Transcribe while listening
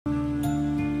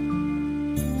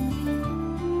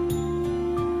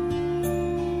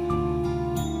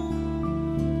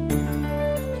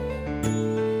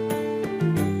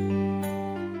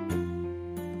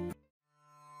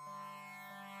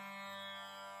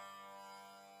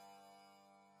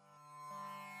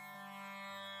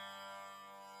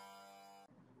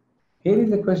Here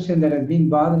is a question that has been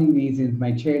bothering me since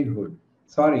my childhood.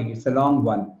 Sorry, it's a long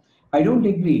one. I don't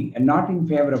agree and not in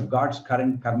favor of God's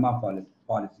current karma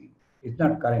policy. It's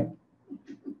not current,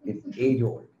 it's age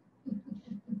old.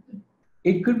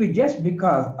 It could be just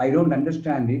because I don't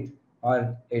understand it,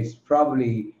 or it's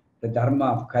probably the dharma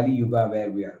of Kali Yuga where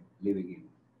we are living in.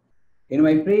 In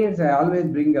my prayers, I always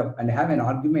bring up and have an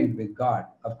argument with God.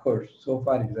 Of course, so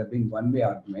far it has been one-way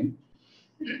argument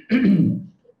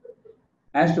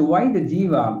as to why the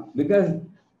jiva, because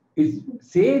it's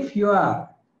safe you are.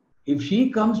 If she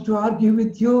comes to argue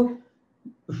with you,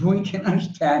 we cannot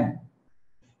stand.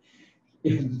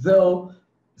 So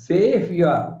safe you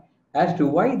are as to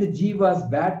why the jiva's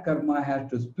bad karma has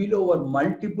to spill over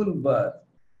multiple births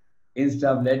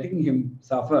instead of letting him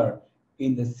suffer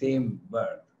in the same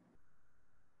birth.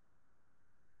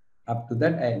 Up to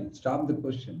that, I'll stop the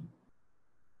question.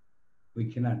 We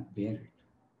cannot bear it.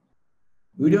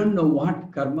 We don't know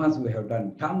what karmas we have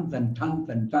done, tons and tons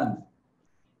and tons.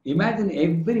 Imagine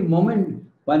every moment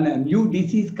when a new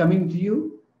disease coming to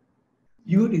you,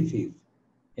 new disease,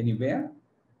 anywhere.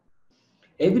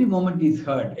 Every moment is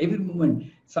hurt, every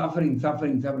moment suffering,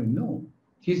 suffering, suffering. No,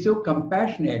 she's so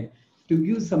compassionate to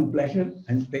give some pleasure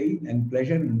and pain and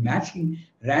pleasure and matching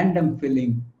random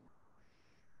feeling.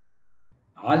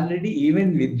 Already,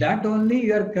 even with that only,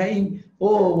 you are crying,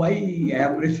 oh, why I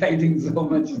am reciting so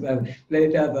much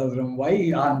Plata,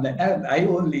 why on the earth I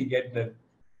only get that?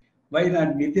 Why not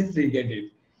Nitya get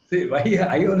it? See, why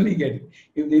I only get it?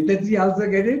 If Nitya also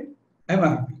get it, I'm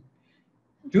happy.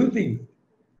 Two things.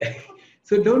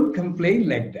 So don't complain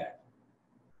like that.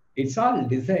 It's all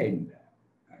designed.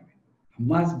 I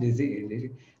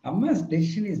mean, Amma's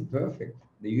decision is perfect,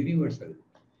 the universal.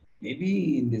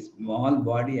 Maybe in this small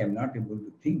body, I'm not able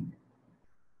to think.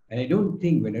 And I don't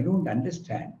think, when I don't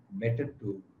understand, better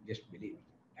to just believe.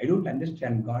 I don't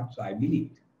understand God, so I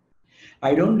believe it.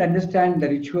 I don't understand the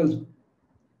rituals.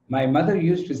 My mother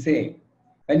used to say,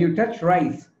 when you touch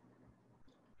rice,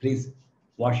 please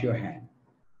wash your hand.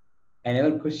 I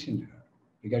never questioned her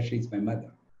because she's my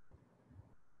mother.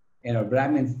 You know,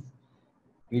 Brahmins,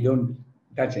 we don't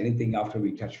touch anything after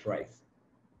we touch rice.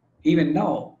 Even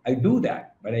now, I do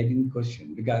that, but I didn't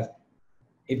question, because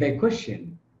if I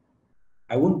question,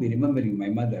 I won't be remembering my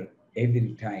mother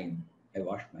every time I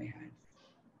wash my hands.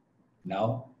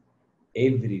 Now,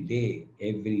 every day,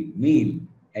 every meal,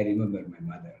 I remember my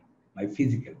mother, my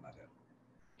physical mother.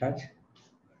 Touch,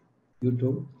 you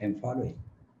too, and following.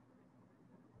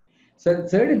 So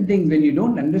certain things, when you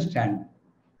don't understand,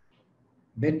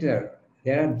 better,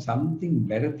 there are something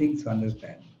better things to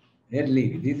understand.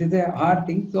 Leave it. This is a hard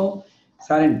thing, so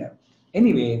surrender.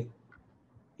 Anyway,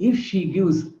 if she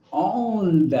gives all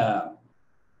the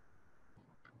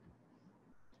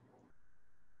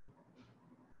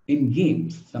in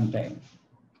games sometimes,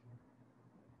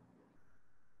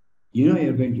 you know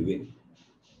you're going to win,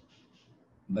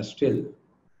 but still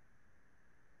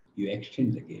you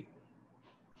extend the game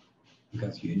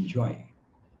because you enjoy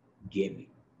gaming.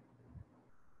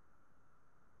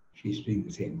 She's doing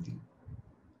the same thing.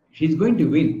 She's going to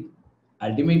win.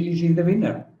 Ultimately, she's the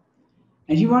winner.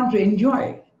 And she wants to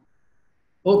enjoy.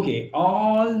 Okay,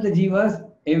 all the jivas,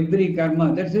 every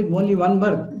karma, that's it, only one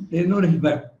birth. There's no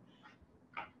rebirth.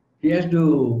 She has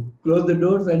to close the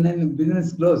doors and then the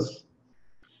business closed.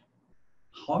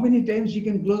 How many times she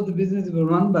can close the business for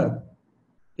one birth?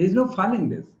 There's no fun in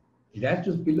this. It has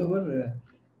to spill over,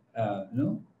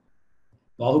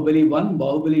 Bahubali 1,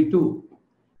 Bahubali 2.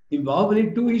 If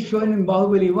Bahubali 2 is shown in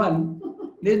Bahubali 1,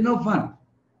 there's no fun.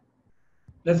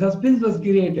 The suspense was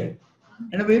created.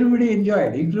 And everybody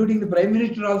enjoyed, including the Prime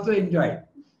Minister also enjoyed.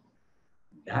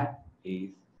 That is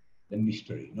the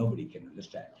mystery. Nobody can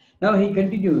understand. Now he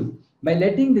continues, by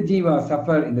letting the jiva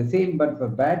suffer in the same birth for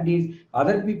bad deeds,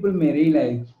 other people may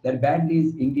realize that bad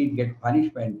deeds indeed get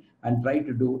punishment and try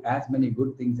to do as many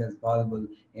good things as possible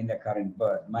in the current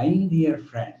birth. My dear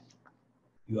friend,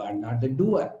 you are not the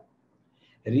doer.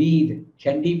 Read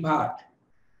Chanti Path.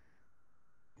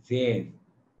 It says,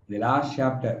 the last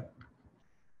chapter,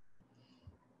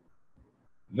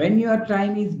 when your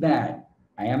time is bad,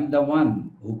 I am the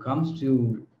one who comes to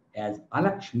you as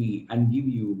Alakshmi and give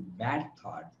you bad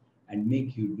thoughts and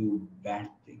make you do bad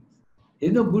things. There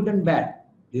is no good and bad.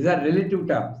 These are relative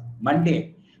terms,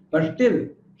 mundane. But still,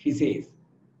 she says,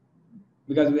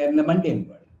 because we are in the mundane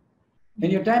world.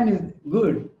 When your time is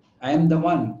good, I am the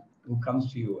one who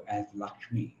comes to you as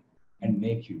Lakshmi and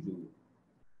make you do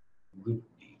good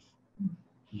deeds.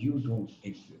 You don't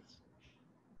exist.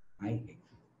 I exist.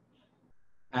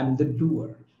 I'm the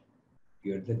doer.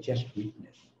 You're the just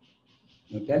witness.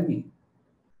 Now tell me,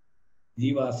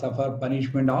 jiva, suffer,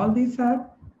 punishment, all these are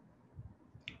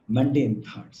mundane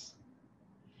thoughts.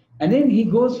 And then he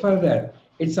goes further.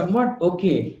 It's somewhat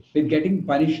okay with getting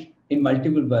punished in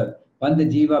multiple births when the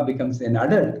jiva becomes an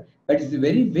adult. But it's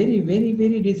very, very, very,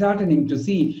 very disheartening to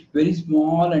see very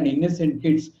small and innocent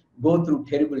kids go through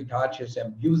terrible tortures,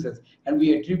 abuses, and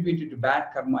we attribute it to bad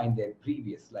karma in their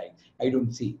previous life. I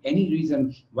don't see any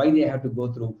reason why they have to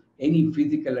go through any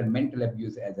physical and mental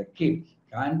abuse as a kid.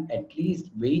 Can't at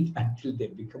least wait until they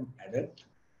become adult?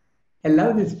 I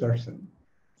love this person.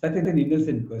 Such an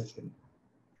innocent question.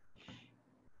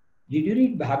 Did you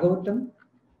read Bhagavatam?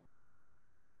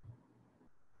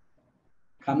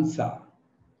 Kamsa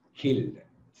killed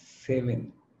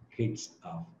 7 kids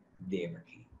of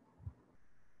Devaki.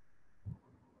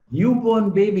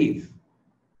 Newborn babies.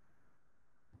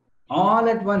 All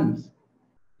at once.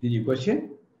 Did you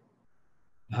question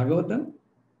Bhagavatam?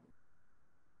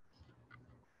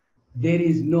 There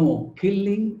is no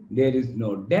killing, there is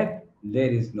no death, there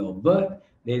is no birth,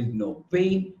 there is no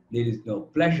pain, there is no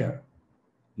pleasure.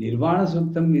 Nirvana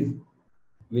Suktam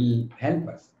will help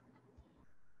us.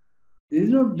 There is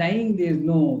no dying, there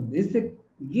is a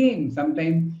game.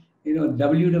 Sometimes,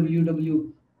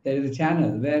 WWW, there is a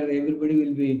channel where everybody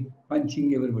will be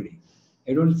punching everybody.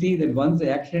 I don't see that. Once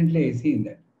accidentally I seen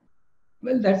that.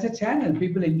 Well, that's a channel.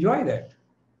 People enjoy that.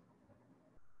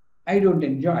 I don't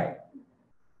enjoy.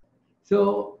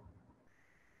 So,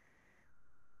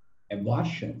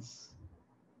 abortions,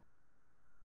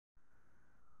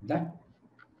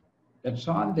 that's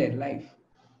all their life.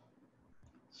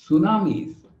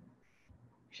 Tsunamis,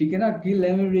 she cannot kill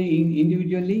everybody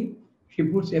individually. She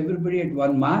puts everybody at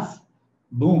one mass,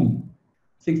 boom,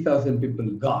 6,000 people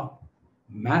gone.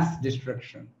 Mass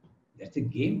destruction. That's a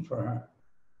game for her.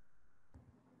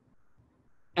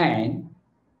 And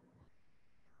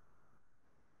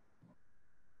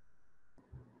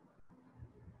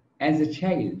as a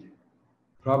child,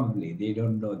 probably they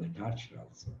don't know the torture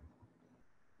also.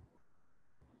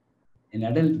 An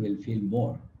adult will feel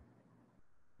more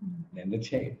than the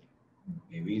child.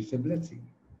 Maybe it's a blessing.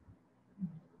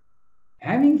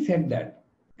 Having said that,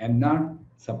 I'm not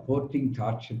supporting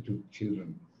torture to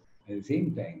children. At the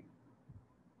same time,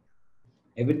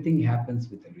 everything happens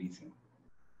with a reason.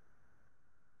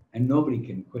 And nobody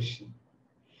can question.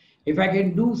 If I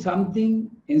can do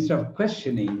something instead of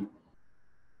questioning,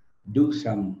 do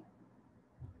some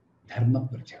dharma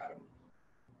pracharam.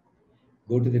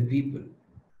 Go to the people.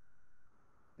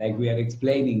 Like we are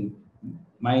explaining,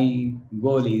 my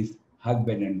goal is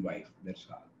husband and wife, that's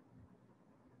all.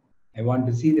 I want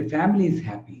to see the families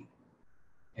happy.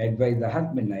 I advise the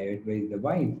husband, I advise the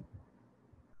wife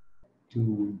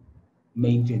to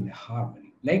maintain the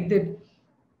harmony. Like that,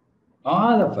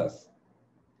 all of us,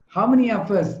 how many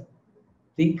of us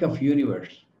think of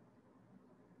universe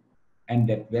and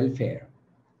that welfare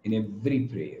in every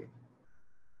prayer?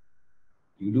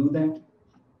 You do that,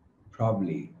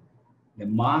 probably the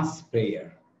mass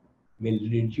prayer will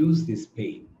reduce this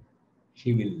pain.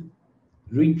 She will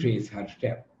retrace her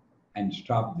step and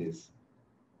stop this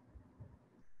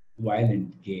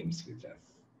violent games with us.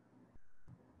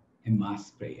 A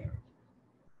mass prayer.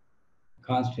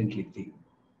 Constantly think.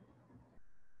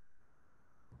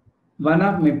 One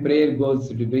of my prayer goals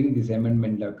to bring this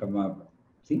amendment of karma.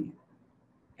 See,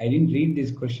 I didn't read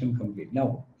this question complete.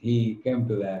 Now he came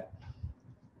to the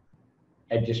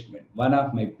adjustment. One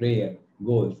of my prayer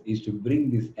goals is to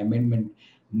bring this amendment.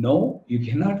 No, you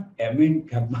cannot amend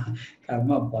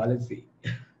karma policy.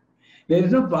 There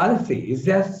is no policy. It's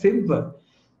just simple.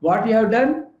 What you have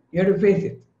done, you have to face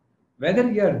it.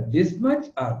 Whether you are this much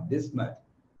or this much.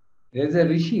 There's a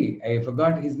rishi, I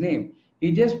forgot his name.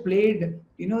 He just played,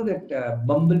 that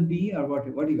bumblebee or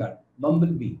what you got?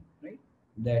 Bumblebee, right?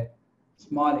 That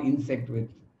small insect with,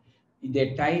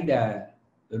 they tied a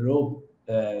rope,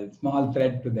 small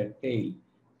thread to the tail,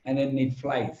 and then it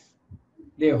flies.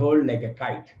 They hold like a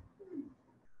kite.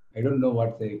 I don't know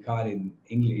what they call in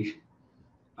English.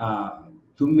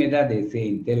 Tummeda they say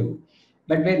in Telugu.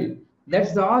 But well,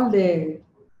 that's all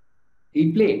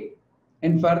he played.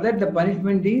 And for that the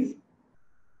punishment is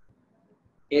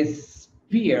a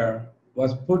spear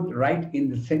was put right in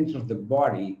the center of the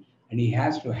body and he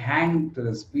has to hang to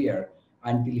the spear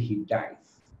until he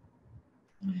dies.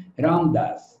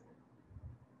 Ramdas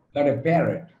got a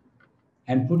parrot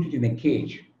and put it in a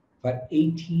cage for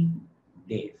 18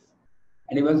 days.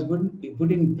 And he was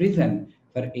put in prison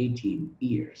for 18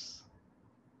 years.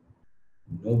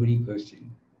 Nobody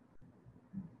questioned.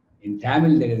 In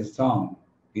Tamil, there is a song,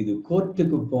 Idu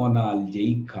Kottukku Ponal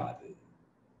Jaikadu.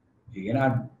 You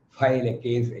cannot file a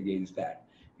case against that.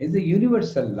 It's a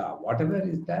universal law. Whatever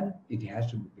is done, it has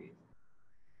to be paid.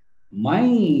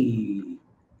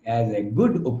 As a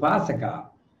good upasaka,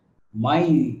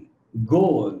 My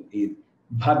goal is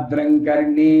Bhadram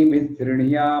Karne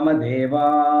Misriniyama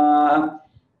Deva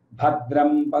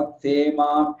Bhadram Patse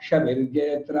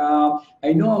Makshavirjatra.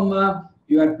 I know, Amma,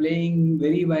 you are playing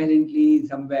very violently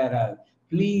somewhere else.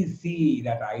 Please see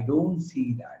that I don't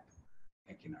see that.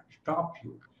 I cannot stop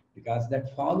you because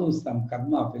that follows some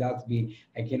karma philosophy.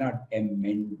 I cannot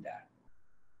amend that.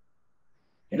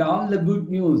 And all the good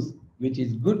news, which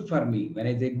is good for me, when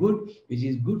I say good, which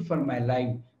is good for my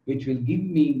life, which will give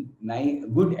me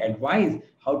good advice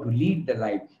how to lead the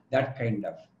life, that kind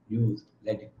of news,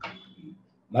 let it come to me.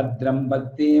 Bhadram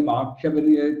Bhakte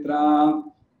Makshaviritra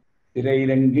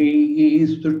Tirairangi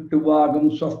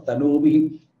Stuttuvagam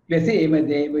Swastanobi Vyasema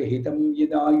Deva Hitam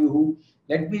Yadayuhu.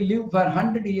 Let me live for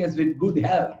 100 years with good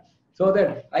health, so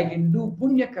that I can do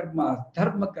punya karma,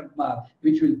 dharma karma,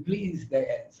 which will please the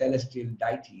celestial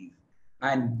deities.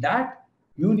 And that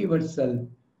universal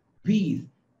peace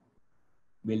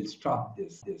will stop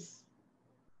this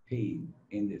pain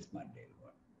in this mundane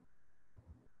world.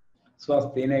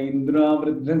 Swastina Indra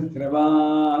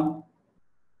Vridhasrava.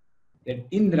 Let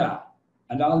Indra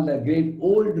and all the great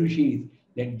old rishis,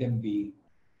 let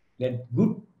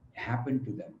good happen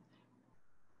to them.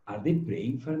 Are they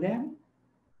praying for them?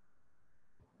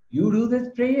 You do these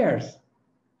prayers.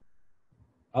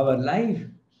 Our life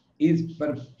is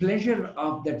for pleasure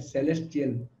of that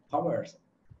celestial powers.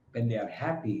 When they are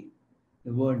happy,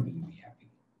 the world will be happy.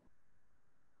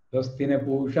 Swastina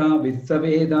Pusha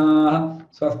Vissaveda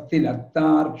Swastina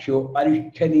Tarksho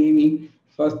Arishtanimi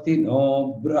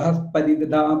Swastino Brahaspati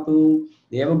Dadatu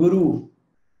Deva Guru.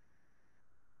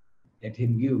 Let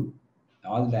him give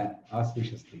all the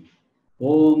auspicious things.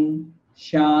 Om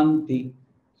Shanti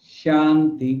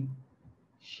Shanti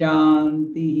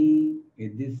Shanti.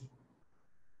 With this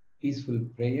peaceful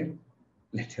prayer,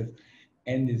 let us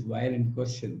end this violent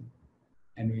question,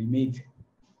 and we'll meet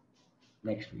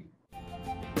next week.